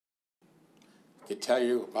I could tell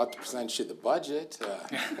you about the percentage of the budget.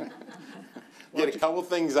 Get a couple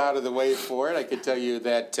things out of the way for it. I could tell you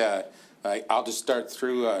that I'll just start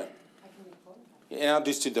through. Yeah, I'll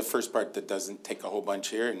just do the first part that doesn't take a whole bunch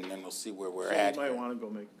here, and then we'll see where we're at. You might want to go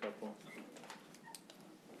make a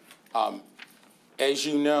couple. As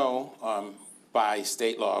you know, by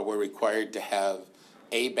state law, we're required to have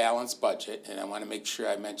a balanced budget, and I want to make sure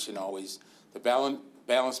I mention always the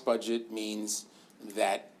balanced budget means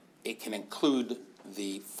that it can include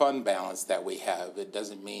the fund balance that we have. It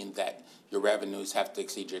doesn't mean that your revenues have to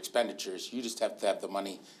exceed your expenditures. You just have to have the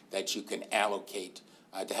money that you can allocate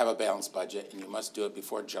to have a balanced budget, and you must do it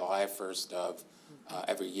before July 1st of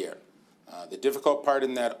every year. The difficult part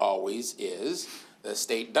in that always is the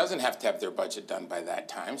state doesn't have to have their budget done by that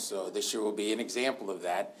time, so this year will be an example of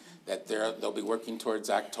that they'll be working towards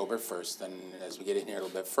October 1st, and as we get in here a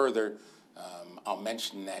little bit further, I'll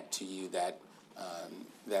mention that to you that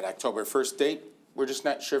that October 1st date, we're just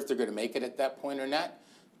not sure if they're going to make it at that point or not,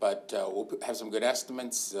 but we'll have some good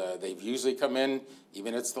estimates. They've usually come in,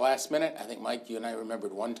 even if it's the last minute. I think, Mike, you and I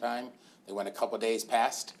remembered one time they went a couple days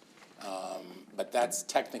past, but that's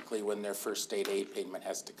technically when their first state aid payment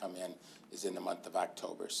has to come in, is in the month of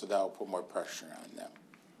October, so that'll put more pressure on them.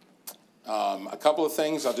 A couple of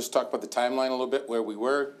things, I'll just talk about the timeline a little bit, where we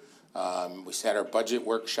were. We had our budget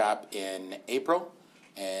workshop in April,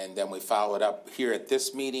 and then we followed up here at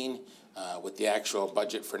this meeting with the actual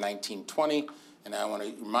budget for 1920. And I want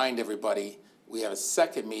to remind everybody, we have a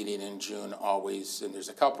second meeting in June always, and there's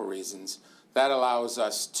a couple reasons. That allows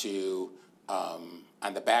us to,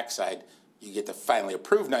 on the backside, you get to finally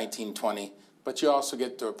approve 1920, but you also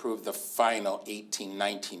get to approve the final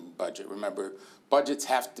 1819 budget. Remember, budgets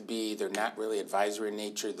have to be, they're not really advisory in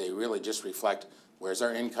nature. They really just reflect where's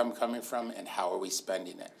our income coming from and how are we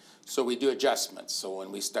spending it. So we do adjustments. So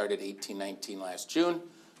when we started 1819 last June,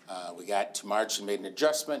 we got to March and made an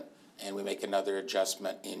adjustment, and we make another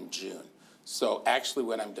adjustment in June. So actually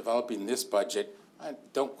when I'm developing this budget, I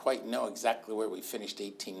don't quite know exactly where we finished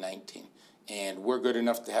 1819. And we're good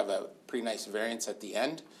enough to have a pretty nice variance at the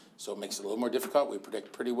end, so it makes it a little more difficult. We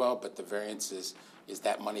predict pretty well, but the variance is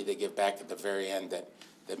that money they give back at the very end that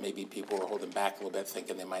maybe people were holding back a little bit,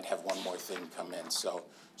 thinking they might have one more thing come in. So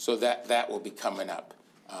that will be coming up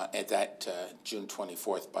at that June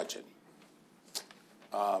 24th budget.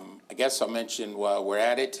 I guess I'll mention while we're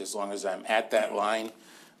at it, as long as I'm at that line,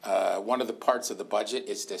 one of the parts of the budget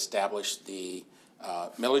is to establish the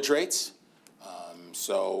millage rates.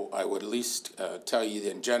 So I would at least tell you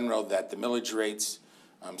in general that the millage rates,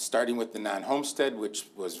 starting with the non-homestead, which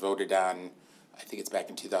was voted on, I think it's back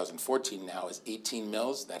in 2014 now, is 18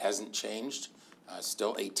 mills. That hasn't changed,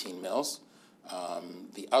 still 18 mills.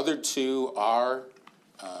 The other two are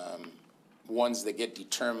ones that get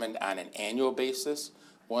determined on an annual basis.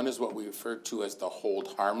 One is what we refer to as the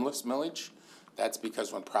hold harmless millage. That's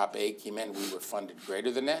because when Prop A came in, we were funded greater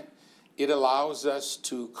than that. It allows us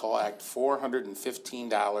to collect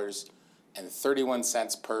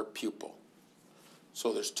 $415.31 per pupil.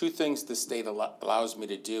 So there's two things the state allows me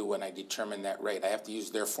to do when I determine that rate. I have to use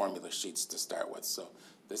their formula sheets to start with. So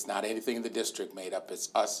there's not anything the district made up. It's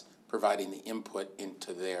us providing the input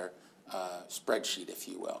into their spreadsheet, if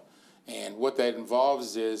you will. And what that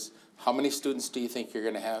involves is how many students do you think you're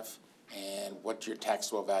going to have and what your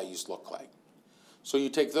taxable values look like. So you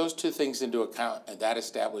take those two things into account, and that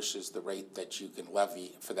establishes the rate that you can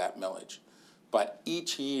levy for that millage. But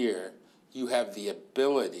each year, you have the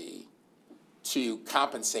ability to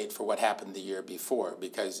compensate for what happened the year before,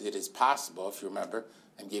 because it is possible, if you remember,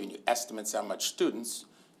 I'm giving you estimates on how much students,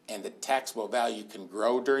 and the taxable value can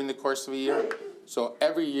grow during the course of a year. So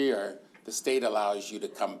every year, the state allows you to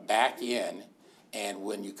come back in, and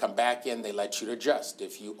when you come back in, they let you to adjust.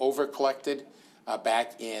 If you over-collected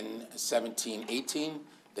back in 17-18,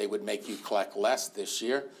 they would make you collect less this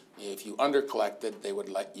year. If you under-collected, they would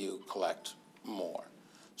let you collect more.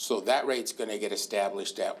 So that rate's going to get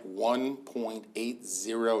established at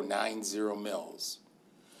 1.8090 mils.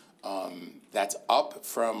 That's up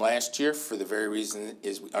from last year for the very reason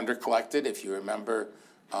is we under-collected. If you remember,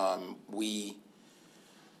 we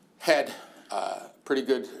had pretty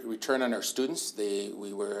good return on our students.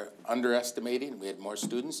 We were underestimating. We had more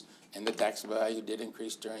students, and the taxable value did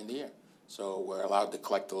increase during the year. So we're allowed to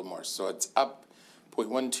collect a little more. So it's up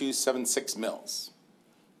 0.1276 mils.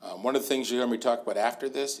 One of the things you're going to be talking about after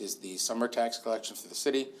this is the summer tax collection for the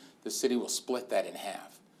city. The city will split that in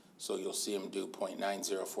half. So you'll see them do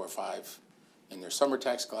 0.9045 in their summer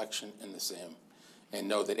tax collection in the same. And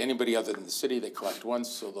know that anybody other than the city, they collect once,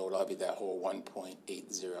 so they'll levy that whole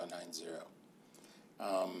 1.8090.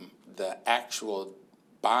 The actual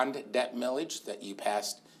bond debt millage that you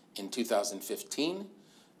passed in 2015.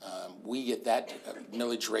 We get that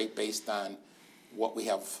millage rate based on what we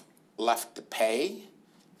have left to pay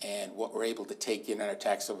and what we're able to take in on our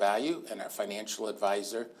taxable value, and our financial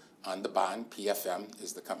advisor on the bond, PFM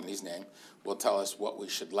is the company's name, will tell us what we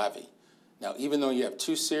should levy. Now, even though you have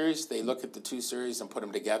two series, they look at the two series and put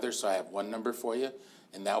them together, so I have one number for you,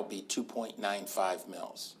 and that will be 2.95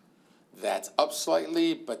 mils. That's up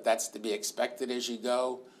slightly, but that's to be expected as you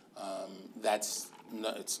go. It's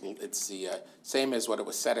the same as what it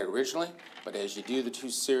was set at originally, but as you do the two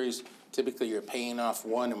series, typically you're paying off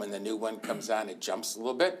one, and when the new one comes on, it jumps a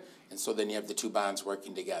little bit, and so then you have the two bonds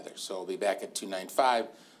working together. So we'll be back at 295,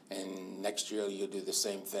 and next year you'll do the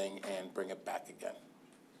same thing and bring it back again.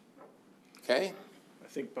 Okay? I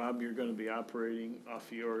think, Bob, you're going to be operating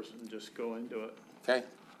off yours and just go into it. Okay.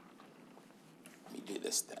 Let me do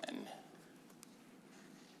this then.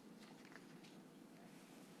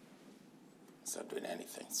 It's not doing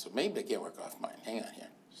anything. So maybe I can't work off mine. Hang on here.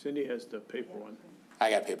 Cindy has the paper one. I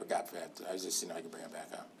got paper copy. I was just seeing if I can bring it back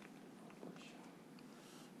up.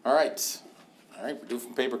 All right. All right, we're due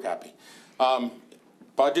from paper copy.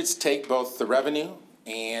 Budgets take both the revenue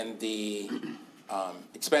and the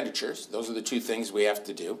expenditures. Those are the two things we have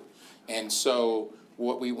to do. And so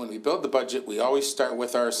when we build the budget, we always start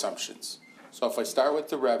with our assumptions. So if I start with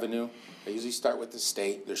the revenue, I usually start with the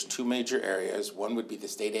state. There's two major areas. One would be the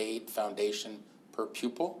state aid foundation per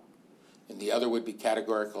pupil, and the other would be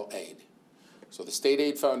categorical aid. So the state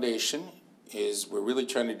aid foundation is, we're really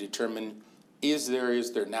trying to determine, is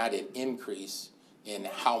there not an increase in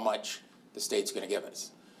how much the state's going to give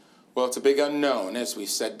us? Well, it's a big unknown, as we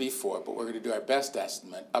said before, but we're going to do our best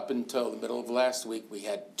estimate. Up until the middle of last week, we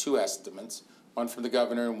had two estimates, one from the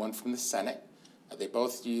governor and one from the Senate. They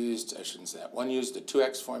both used, I shouldn't say that, one used a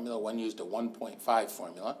 2x formula, one used a 1.5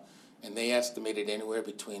 formula, and they estimated anywhere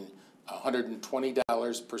between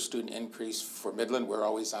 $120 per student increase for Midland. We're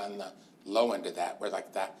always on the low end of that. We're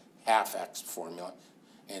like the half-x formula.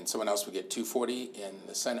 And someone else would get 240, and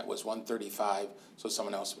the Senate was 135, so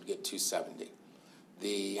someone else would get 270.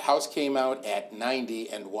 The House came out at 90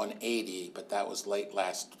 and 180, but that was late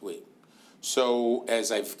last week. So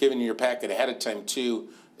as I've given you your packet ahead of time too,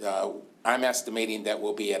 I'm estimating that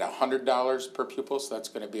we'll be at $100 per pupil, so that's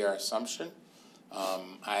going to be our assumption.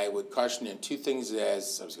 I would caution you in two things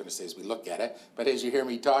as I was going to say as we look at it, but as you hear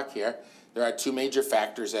me talk here, there are two major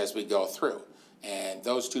factors as we go through. And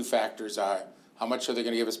those two factors are how much are they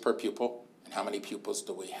going to give us per pupil and how many pupils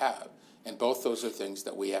do we have? And both those are things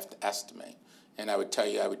that we have to estimate. And I would tell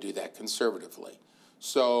you I would do that conservatively.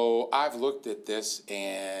 So I've looked at this,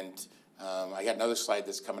 and I got another slide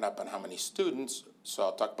that's coming up on how many students, so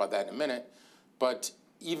I'll talk about that in a minute. But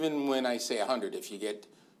even when I say 100, if you get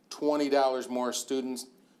 $20 more students,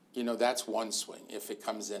 you know, that's one swing. If it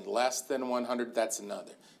comes in less than 100, that's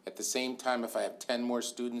another. At the same time, if I have 10 more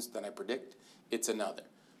students than I predict, it's another.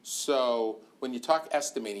 So when you talk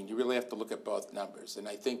estimating, you really have to look at both numbers. And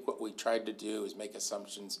I think what we tried to do is make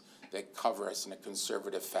assumptions that cover us in a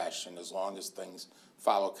conservative fashion as long as things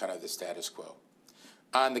follow kind of the status quo.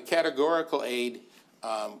 On the categorical aid,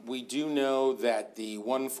 we do know that the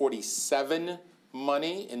 147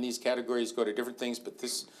 money in these categories go to different things, but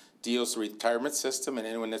this deals with the retirement system, and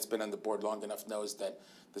anyone that's been on the board long enough knows that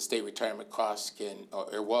the state retirement costs can,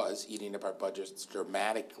 or was, eating up our budgets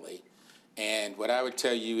dramatically. And what I would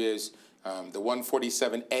tell you is the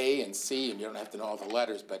 147A and C, and you don't have to know all the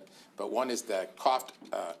letters, but one is the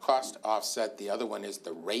cost offset, the other one is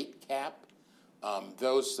the rate cap.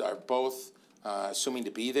 Those are both assuming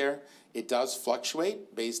to be there. It does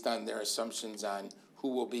fluctuate based on their assumptions on who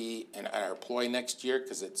will be our employee next year,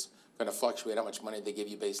 because it's going to fluctuate how much money they give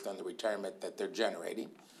you based on the retirement that they're generating.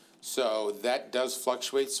 So that does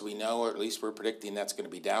fluctuate, so we know, or at least we're predicting that's going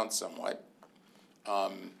to be down somewhat.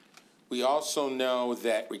 We also know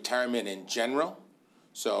that retirement in general,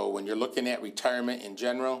 so when you're looking at retirement in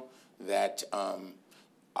general, that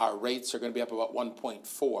our rates are going to be up about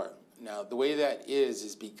 1.4. Now, the way that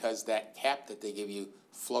is because that cap that they give you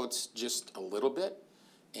floats just a little bit,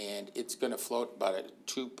 and it's going to float about a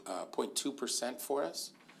 2.2% for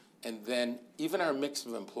us. And then even our mix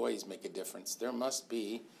of employees make a difference. There must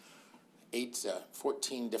be 8 to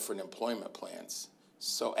 14 different employment plans.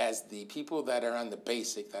 So as the people that are on the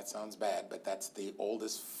basic, that sounds bad, but that's the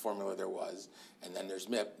oldest formula there was, and then there's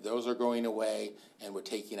MIP, those are going away, and we're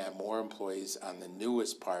taking on more employees on the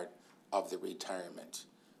newest part of the retirement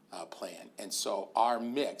plan. And so our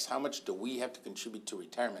mix, how much do we have to contribute to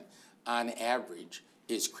retirement, on average,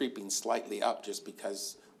 is creeping slightly up just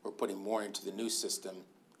because we're putting more into the new system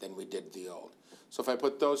than we did the old. So if I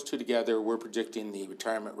put those two together, we're predicting the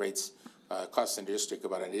retirement rates cost in the district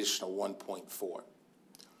about an additional 1.4.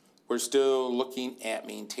 We're still looking at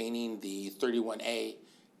maintaining the 31A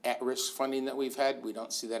at-risk funding that we've had. We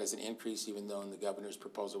don't see that as an increase, even though in the governor's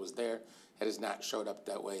proposal was there. It has not showed up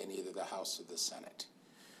that way in either the House or the Senate.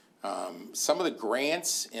 Some of the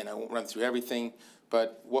grants, and I won't run through everything,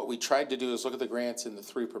 but what we tried to do is look at the grants in the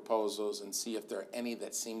 3 proposals and see if there are any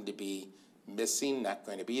that seem to be missing, not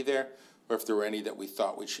going to be there, or if there were any that we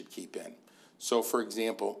thought we should keep in. So, for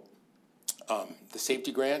example, the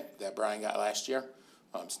safety grant that Brian got last year,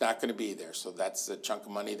 it's not going to be there. So that's a chunk of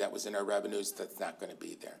money that was in our revenues that's not going to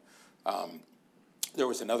be there. There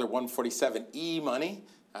was another 147E money,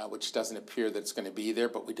 which doesn't appear that it's going to be there,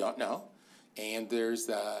 but we don't know. And there's,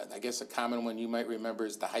 I guess a common one you might remember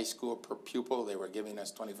is the high school per pupil. They were giving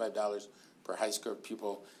us $25 per high school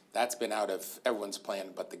pupil. That's been out of everyone's plan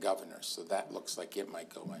but the governor's, so that looks like it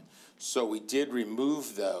might go in. So we did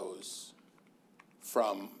remove those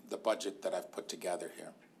from the budget that I've put together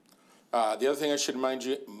here. The other thing I should remind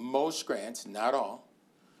you, most grants, not all,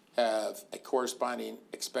 have a corresponding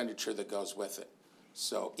expenditure that goes with it.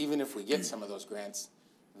 So even if we get some of those grants,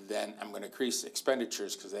 then I'm going to increase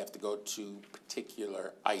expenditures because they have to go to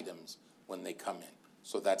particular items when they come in.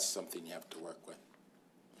 So that's something you have to work with.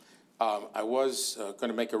 I was going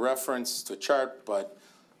to make a reference to a chart, but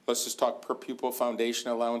let's just talk per pupil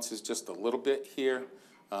foundation allowances just a little bit here.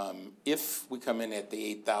 If we come in at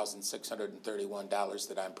the $8,631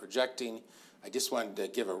 that I'm projecting, I just wanted to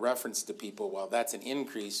give a reference to people. While that's an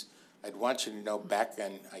increase, I'd want you to know back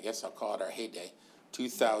in, I guess I'll call it our heyday,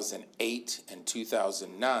 2008 and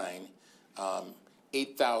 2009,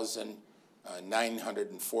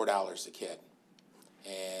 $8,904 a kid.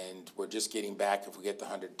 And we're just getting back, if we get the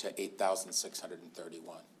 100, to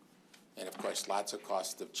 8,631. And of course, lots of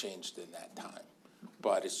costs have changed in that time.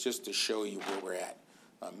 But it's just to show you where we're at.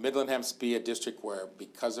 Midland happens to be a district where,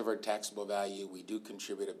 because of our taxable value, we do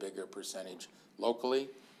contribute a bigger percentage locally.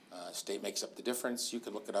 State makes up the difference. You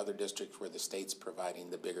can look at other districts where the state's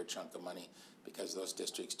providing the bigger chunk of money because those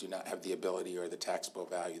districts do not have the ability or the taxable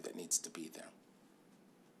value that needs to be there.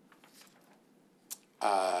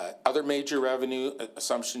 Other major revenue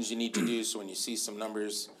assumptions you need to do, so when you see some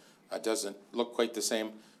numbers, doesn't look quite the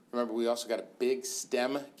same. Remember, we also got a big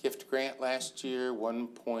STEM gift grant last year,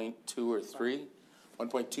 1.2 or 3,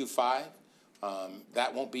 1.25.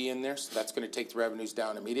 That won't be in there, so that's going to take the revenues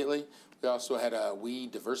down immediately. We also had a WE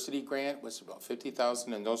diversity grant, which was about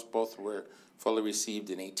 $50,000, and those both were fully received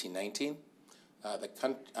in 18-19. The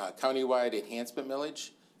countywide enhancement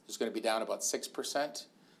millage is going to be down about 6%.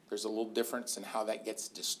 There's a little difference in how that gets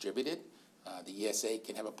distributed. The ESA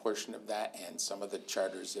can have a portion of that, and some of the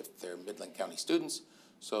charters if they're Midland County students.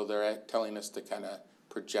 So they're telling us to kind of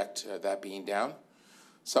project that being down.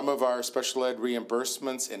 Some of our special ed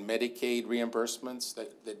reimbursements and Medicaid reimbursements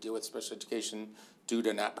that deal with special education due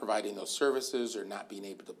to not providing those services or not being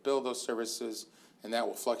able to bill those services, and that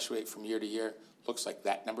will fluctuate from year to year. Looks like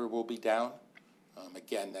that number will be down.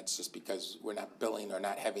 Again, that's just because we're not billing or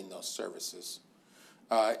not having those services.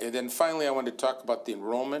 And then finally, I wanted to talk about the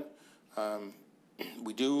enrollment.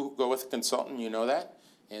 We do go with a consultant, you know that.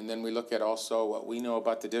 And then we look at also what we know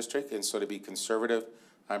about the district. And so to be conservative,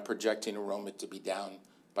 I'm projecting enrollment to be down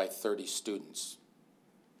by 30 students.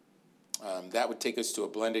 That would take us to a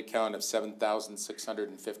blended count of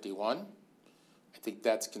 7,651. I think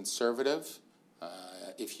that's conservative.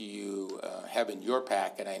 If you have in your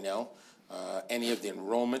packet, I know, any of the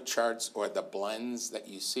enrollment charts or the blends that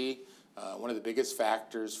you see, one of the biggest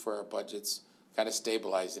factors for our budgets kind of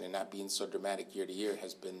stabilizing and not being so dramatic year to year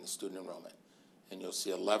has been the student enrollment. And you'll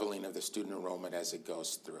see a leveling of the student enrollment as it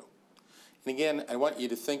goes through. And again, I want you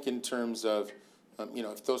to think in terms of, you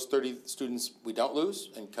know, if those 30 students we don't lose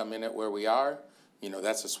and come in at where we are, you know,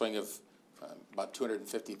 that's a swing of about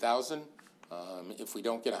 250,000. If we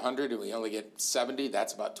don't get 100 and we only get 70,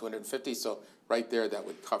 that's about 250. So right there, that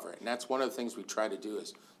would cover it. And that's one of the things we try to do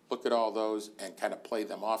is look at all those and kind of play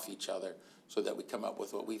them off each other so that we come up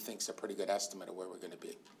with what we think is a pretty good estimate of where we're going to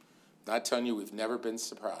be. Not telling you we've never been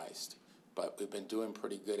surprised, but we've been doing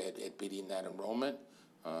pretty good at beating that enrollment,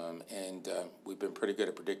 and we've been pretty good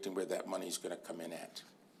at predicting where that money is going to come in at.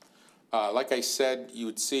 Like I said, you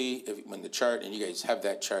would see when the chart, and you guys have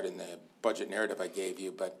that chart in the budget narrative I gave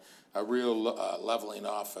you, but a real leveling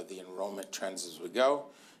off of the enrollment trends as we go.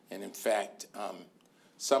 And in fact,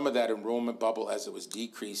 some of that enrollment bubble as it was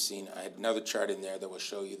decreasing, I had another chart in there that will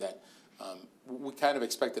show you that we kind of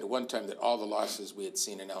expected at one time that all the losses we had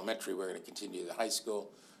seen in elementary were going to continue to the high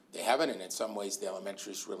school. They haven't, and in some ways the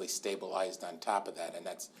elementary's really stabilized on top of that, and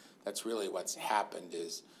that's really what's happened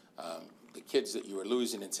is the kids that you were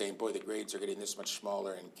losing and saying, boy, the grades are getting this much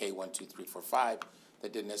smaller in K1, 2, 3, 4, 5,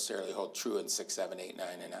 that didn't necessarily hold true in 6, 7, 8, 9,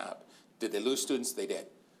 and up. Did they lose students? They did.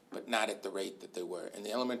 but not at the rate that they were. And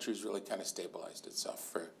the elementary's really kind of stabilized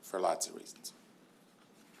itself for lots of reasons.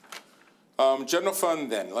 General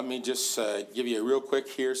fund then, let me just give you a real quick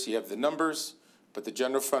here so you have the numbers, but the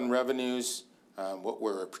general fund revenues, what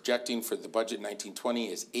we're projecting for the budget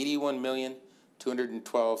 1920 is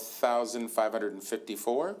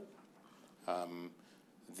 $81,212,554.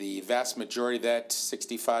 The vast majority of that,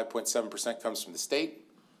 65.7%, comes from the state.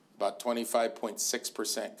 About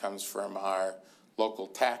 25.6% comes from our local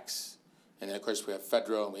tax. And then, of course, we have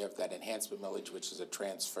federal, and we have that enhancement millage, which is a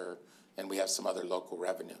transfer, and we have some other local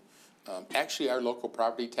revenue. Actually, our local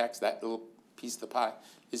property tax, that little piece of the pie,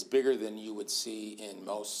 is bigger than you would see in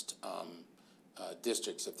most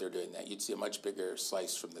districts if they're doing that. You'd see a much bigger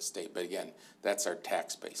slice from the state. But again, that's our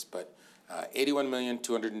tax base. But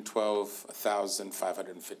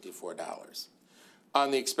 $81,212,554. On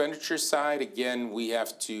the expenditure side, again, we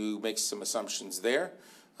have to make some assumptions there.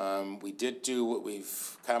 We did do what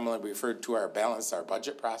we've commonly referred to our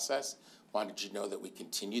budget process. Wanted you to know that we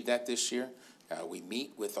continued that this year. We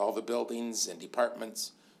meet with all the buildings and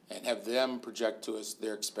departments and have them project to us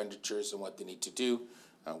their expenditures and what they need to do.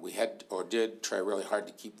 We had or did try really hard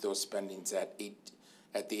to keep those spendings at the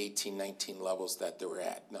 18-19 levels that they were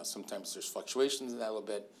at. Now, sometimes there's fluctuations in that a little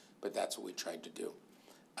bit, but that's what we tried to do.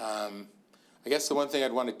 I guess the one thing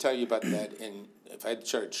I'd want to tell you about that, and if I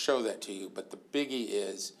tried to show that to you, but the biggie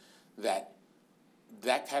is that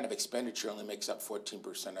that kind of expenditure only makes up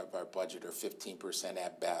 14% of our budget, or 15%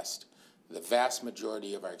 at best. The vast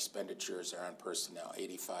majority of our expenditures are on personnel,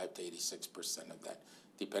 85 to 86% of that,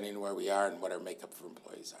 depending on where we are and what our makeup for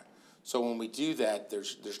employees are. So when we do that,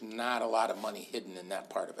 there's not a lot of money hidden in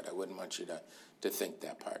that part of it. I wouldn't want you to think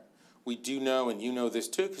that part. We do know, and you know this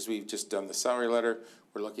too, because we've just done the salary letter,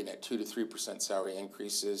 we're looking at 2 to 3% salary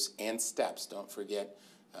increases and steps. Don't forget,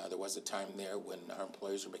 there was a time there when our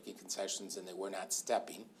employees were making concessions and they were not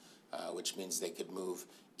stepping, which means they could move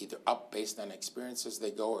either up based on experience as they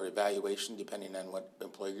go or evaluation depending on what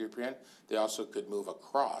employee group you're in. They also could move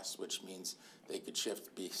across, which means they could shift,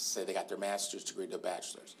 say they got their master's degree to a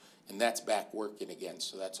bachelor's. And that's back working again,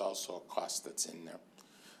 so that's also a cost that's in there.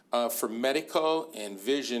 For medical and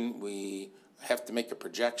vision, we have to make a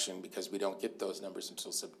projection because we don't get those numbers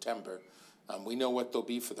until September. We know what they'll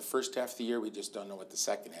be for the first half of the year, we just don't know what the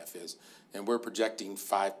second half is. And we're projecting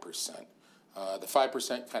 5%. The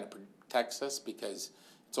 5% kind of protects us because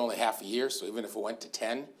it's only half a year, so even if it went to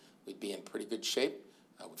 10, we'd be in pretty good shape.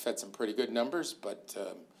 We've had some pretty good numbers, but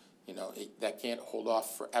that can't hold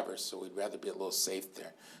off forever, so we'd rather be a little safe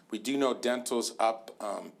there. We do know dental's up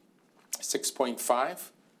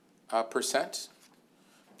 6.5%.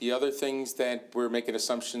 The other things that we're making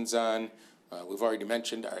assumptions on, we've already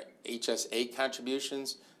mentioned our HSA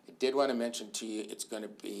contributions. I did want to mention to you it's going to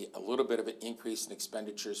be a little bit of an increase in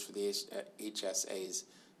expenditures for the HSAs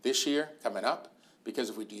this year coming up, because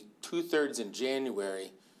if we do 2/3 in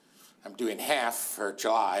January, I'm doing half for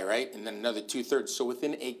July, right, and then another 2/3. So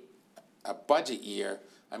within a budget year,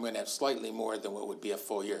 I'm going to have slightly more than what would be a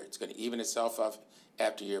full year. It's going to even itself up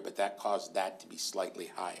after year, but that caused that to be slightly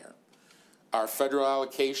higher. Our federal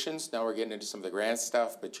allocations, now we're getting into some of the grant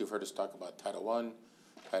stuff, but you've heard us talk about Title I,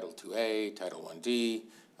 Title IIA, Title ID.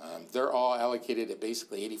 They're all allocated at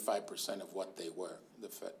basically 85% of what they were. The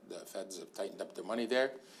feds have tightened up their money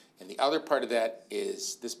there. And the other part of that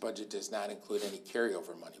is this budget does not include any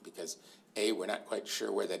carryover money because, A, we're not quite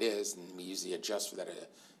sure where that is, and we usually adjust for that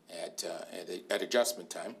at adjustment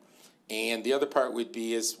time. And the other part would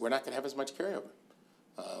be is we're not going to have as much carryover.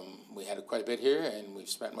 We had quite a bit here, and we've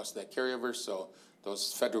spent most of that carryover, so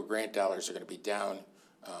those federal grant dollars are going to be down.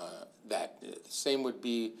 The same would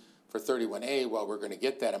be for 31A. While we're going to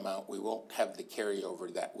get that amount, we won't have the carryover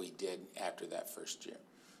that we did after that first year.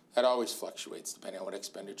 That always fluctuates depending on what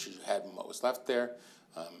expenditures you had and what was left there.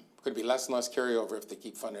 Could be less and less carryover if they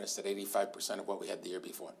keep funding us at 85% of what we had the year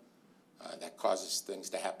before. That causes things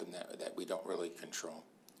to happen that we don't really control.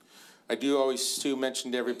 I do always, too,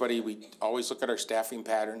 mention to everybody, we always look at our staffing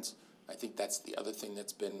patterns. I think that's the other thing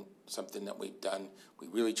that's been something that we've done. We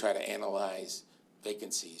really try to analyze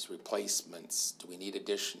vacancies, replacements. Do we need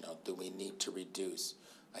additional? Do we need to reduce?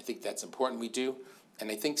 I think that's important we do.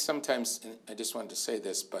 And I think sometimes, and I just wanted to say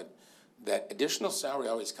this, but that additional salary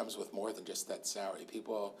always comes with more than just that salary.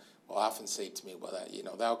 People will often say to me, well,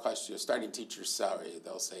 that'll cost you a starting teacher's salary.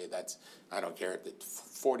 They'll say that's, I don't care,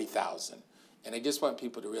 $40,000. And I just want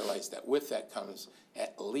people to realize that with that comes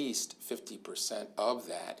at least 50% of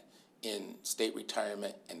that in state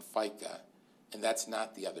retirement and FICA, and that's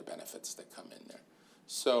not the other benefits that come in there.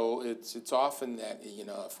 So it's often that,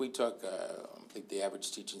 if we took, I think the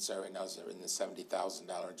average teaching salary right now is in the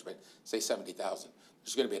 $70,000 range, but say $70,000.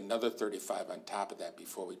 There's going to be another 35 on top of that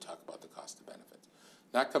before we talk about the cost of benefits.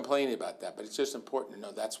 Not complaining about that, but it's just important to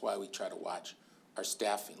know that's why we try to watch our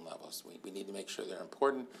staffing levels. We need to make sure they're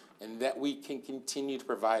important and that we can continue to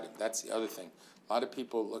provide them. That's the other thing. A lot of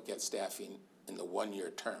people look at staffing in the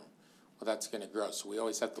one-year term. Well, that's going to grow. So we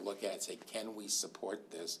always have to look at it and say, can we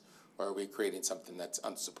support this, or are we creating something that's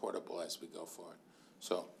unsupportable as we go forward?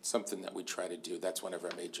 So something that we try to do. That's one of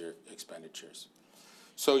our major expenditures.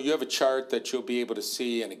 So you have a chart that you'll be able to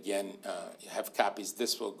see, and again, you have copies.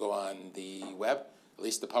 This will go on the web, at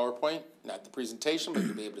least the PowerPoint, not the presentation, but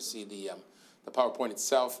you'll be able to see the PowerPoint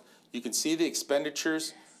itself. You can see the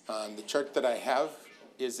expenditures. The chart that I have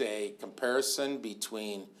is a comparison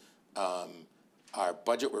between our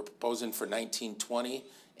budget we're proposing for 1920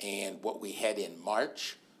 and what we had in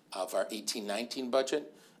March of our 1819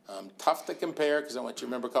 budget. Tough to compare because I want you to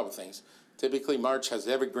remember a couple things. Typically, March has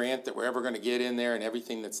every grant that we're ever going to get in there and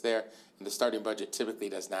everything that's there, and the starting budget typically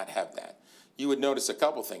does not have that. You would notice a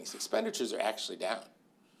couple things. Expenditures are actually down.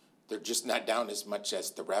 They're just not down as much as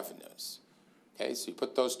the revenues. Okay, so you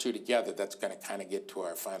put those two together, that's going to kind of get to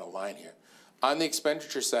our final line here. On the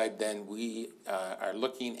expenditure side, then, we are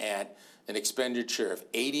looking at an expenditure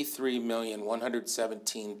of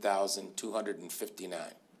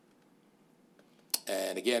 $83,117,259.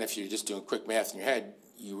 And again, if you're just doing quick math in your head,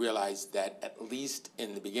 you realize that at least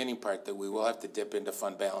in the beginning part that we will have to dip into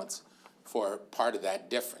fund balance for part of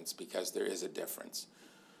that difference because there is a difference.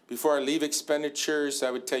 Before I leave expenditures,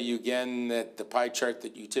 I would tell you again that the pie chart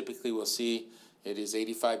that you typically will see, it is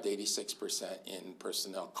 85 to 86% in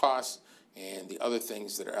personnel costs, and the other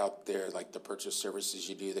things that are out there like the purchase services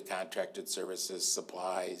you do, the contracted services,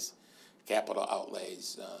 supplies, capital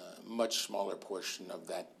outlays, much smaller portion of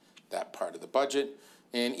that part of the budget.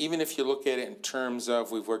 And even if you look at it in terms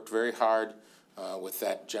of, we've worked very hard with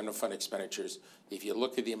that general fund expenditures. If you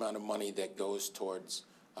look at the amount of money that goes towards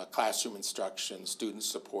classroom instruction, student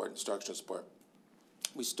support, instructional support,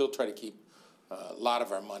 we still try to keep a lot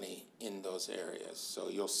of our money in those areas. So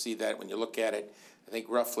you'll see that when you look at it, I think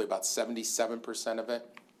roughly about 77% of it.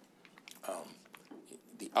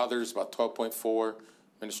 The others, about 12.4.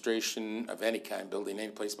 Administration of any kind, building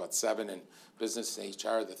any place, about 7, and business and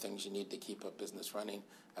HR, the things you need to keep a business running,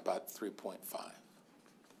 about 3.5.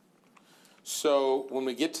 So when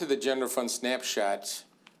we get to the general fund snapshot,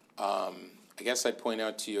 I guess I'd point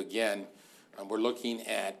out to you again, we're looking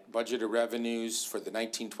at budgeted revenues for the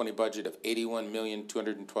 1920 budget of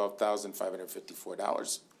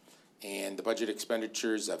 $81,212,554, and the budget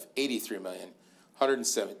expenditures of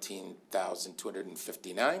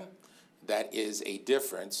 $83,117,259. That is a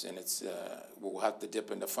difference, and it's we'll have to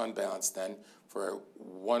dip into fund balance then for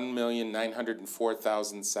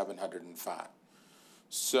 $1,904,705.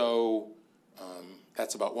 So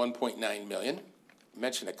that's about $1.9 million. I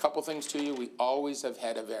mentioned a couple things to you. We always have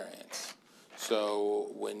had a variance.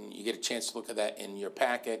 So when you get a chance to look at that in your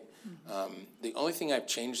packet, the only thing I've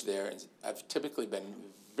changed there is I've typically been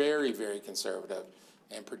very, very conservative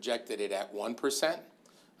and projected it at 1%.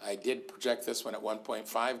 I did project this one at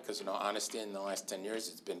 1.5 because, in all honesty, in the last 10 years,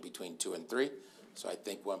 it's been between 2 and 3. So I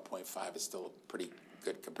think 1.5 is still a pretty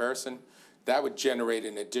good comparison. That would generate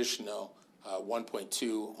an additional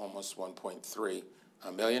 1.2, almost 1.3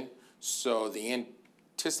 million. So the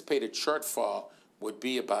anticipated shortfall would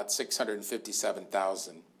be about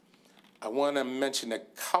 657,000. I want to mention a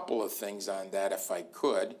couple of things on that, if I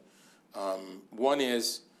could. One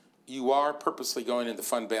is you are purposely going into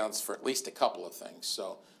fund balance for at least a couple of things.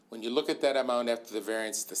 So when you look at that amount after the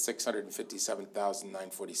variance, the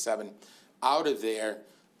 657,947, out of there,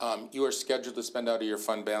 you are scheduled to spend out of your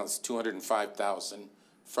fund balance 205,000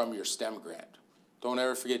 from your STEM grant. Don't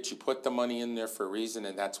ever forget you put the money in there for a reason,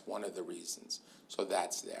 and that's one of the reasons. So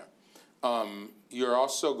that's there. You're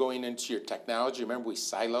also going into your technology. Remember, we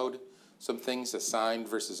siloed some things, assigned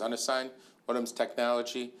versus unassigned. One of them's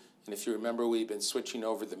technology. And if you remember, we've been switching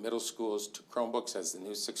over the middle schools to Chromebooks as the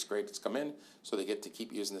new 6th graders come in, so they get to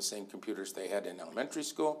keep using the same computers they had in elementary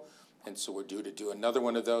school. And so we're due to do another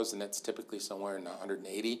one of those, and that's typically somewhere in the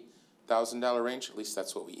 $180,000 range. At least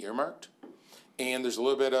that's what we earmarked. And there's a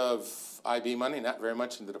little bit of IB money, not very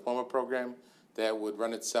much in the diploma program, that would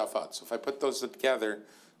run itself out. So if I put those together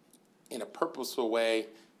in a purposeful way,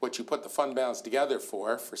 what you put the fund balance together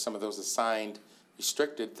for some of those assigned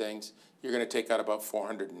restricted things, you're going to take out about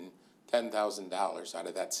 $410,000 out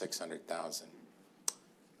of that $600,000.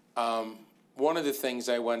 One of the things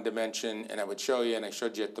I wanted to mention, and I would show you, and I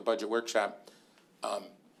showed you at the budget workshop, I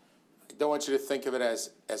don't want you to think of it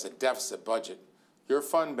as a deficit budget. Your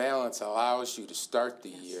fund balance allows you to start the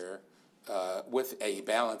year with a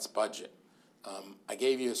balanced budget. I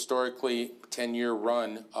gave you historically a 10-year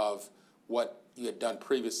run of what you had done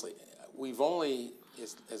previously. We've only,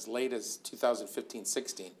 as late as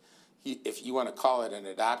 2015-16, if you want to call it an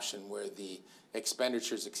adoption where the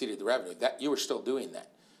expenditures exceeded the revenue, that you were still doing that.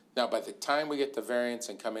 Now, by the time we get the variance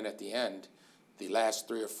and come in at the end, the last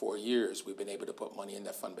 3 or 4 years, we've been able to put money in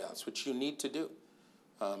that fund balance, which you need to do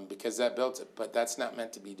because that builds it. But that's not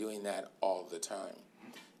meant to be doing that all the time.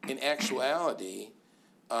 In actuality,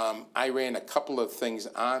 I ran a couple of things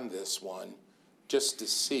on this one just to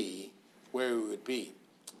see where we would be.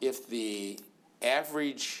 If the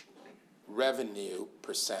average revenue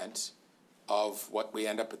percent of what we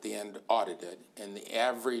end up at the end audited and the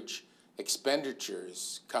average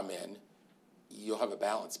expenditures come in, you'll have a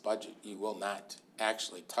balanced budget. You will not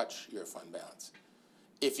actually touch your fund balance.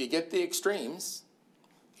 If you get the extremes,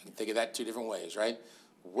 you can think of that 2 different ways, right?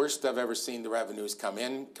 Worst I've ever seen the revenues come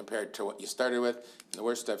in compared to what you started with, and the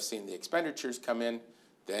worst I've seen the expenditures come in,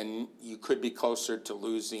 then you could be closer to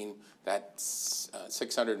losing that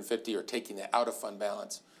 650 or taking it out of fund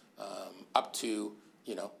balance up to,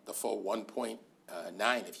 you know, the full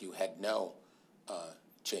 1.9 if you had no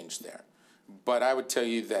change there. But I would tell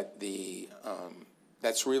you that the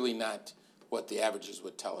that's really not what the averages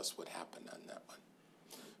would tell us would happen on that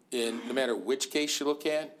one. No matter which case you look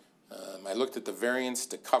at, I looked at the variance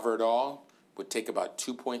to cover it all, would take about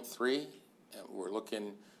 2.3. We're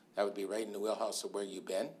looking, that would be right in the wheelhouse of where you've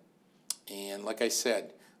been. And like I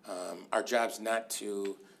said, our job's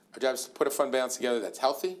to put a fund balance together that's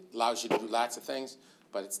healthy, allows you to do lots of things,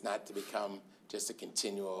 but it's not to become just a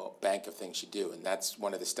continual bank of things you do. And that's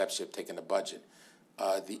one of the steps you have taken the budget.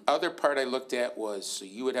 The other part I looked at was, so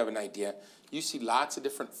you would have an idea, you see lots of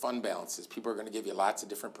different fund balances. People are going to give you lots of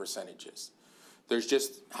different percentages. There's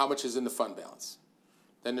just how much is in the fund balance.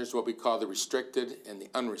 Then there's what we call the restricted and the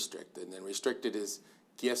unrestricted. And then restricted is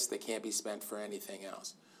gifts that can't be spent for anything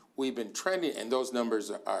else. We've been trending, and those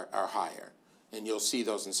numbers are higher. And you'll see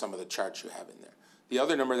those in some of the charts you have in there. The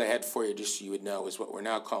other number that I had for you, just so you would know, is what we're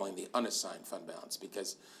now calling the unassigned fund balance,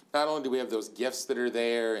 because not only do we have those gifts that are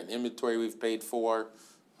there and inventory we've paid for,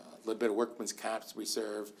 a little bit of workman's comp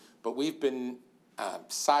reserve, but we've been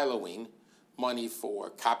siloing money for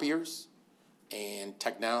copiers and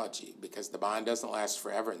technology because the bond doesn't last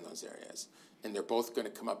forever in those areas. And they're both going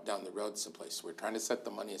to come up down the road someplace. So we're trying to set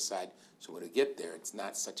the money aside so when we get there, it's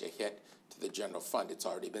not such a hit to the general fund. It's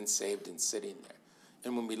already been saved and sitting there.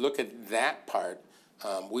 And when we look at that part,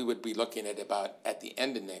 we would be looking at about, at the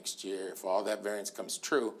end of next year, if all that variance comes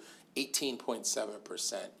true,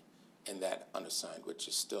 18.7% in that unassigned, which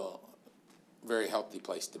is still a very healthy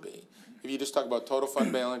place to be. If you just talk about total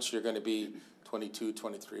fund balance, you're going to be 22,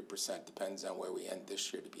 23%, depends on where we end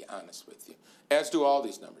this year, to be honest with you. As do all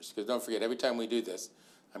these numbers, because don't forget, every time we do this,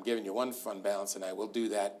 I'm giving you one fund balance, and I will do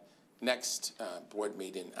that next board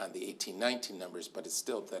meeting on the 18-19 numbers, but it's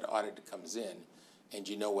still that audit comes in, and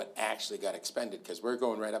you know what actually got expended, because we're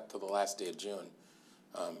going right up to the last day of June.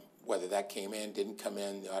 Whether that came in, didn't come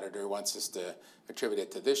in, the auditor wants us to attribute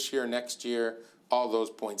it to this year, next year, all those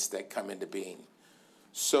points that come into being.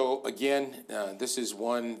 So again, this is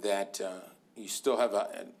one that you still have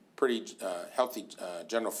a pretty healthy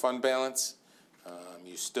general fund balance.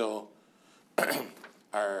 You still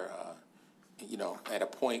are, you know, at a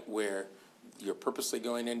point where you're purposely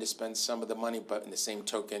going in to spend some of the money, but in the same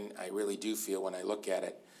token, I really do feel when I look at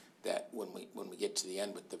it that when we get to the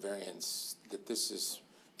end with the variance, that this is,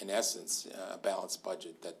 in essence, a balanced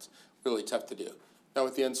budget that's really tough to do. Now,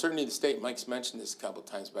 with the uncertainty of the state, Mike's mentioned this a couple of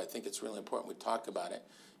times, but I think it's really important we talk about it.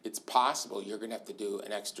 It's possible you're going to have to do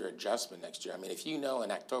an extra adjustment next year. I mean, if you know in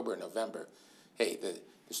October and November, hey, the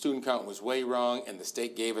student count was way wrong and the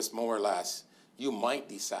state gave us more or less, you might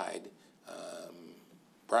decide,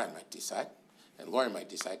 Brian might decide, and Lori might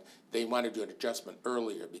decide, they want to do an adjustment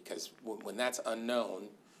earlier because when that's unknown,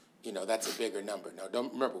 you know, that's a bigger number. Now,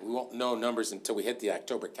 don't remember, we won't know numbers until we hit the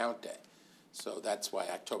October count day. So that's why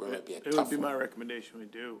October might be a tough one. It would be my recommendation we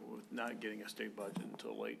do with not getting a state budget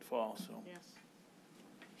until late fall, so.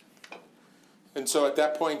 Yes. And so at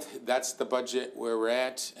that point, that's the budget where we're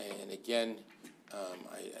at. And again,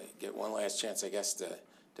 I get one last chance, I guess, to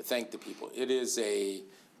thank the people. It is a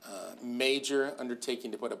major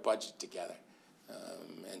undertaking to put a budget together.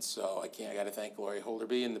 And so I got to thank Lori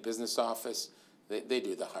Holderby in the business office. They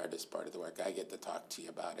do the hardest part of the work. I get to talk to you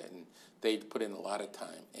about it. And they put in a lot of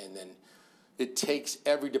time. And then it takes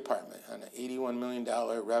every department on an $81 million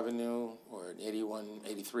revenue or an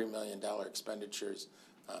 $83 million expenditures.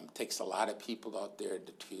 Takes a lot of people out there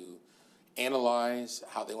to analyze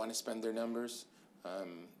how they want to spend their numbers.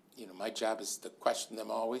 You know, my job is to question them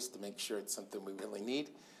always to make sure it's something we really need.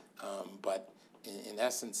 But in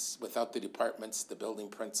essence, without the departments, the building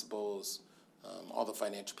principals, all the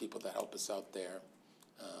financial people that help us out there,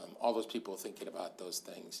 all those people thinking about those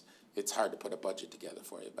things. It's hard to put a budget together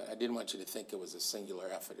for you, but I didn't want you to think it was a singular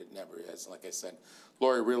effort. It never is. Like I said,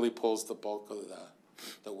 Lori really pulls the bulk of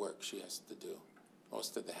the work she has to do,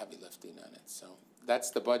 most of the heavy lifting on it. So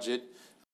that's the budget.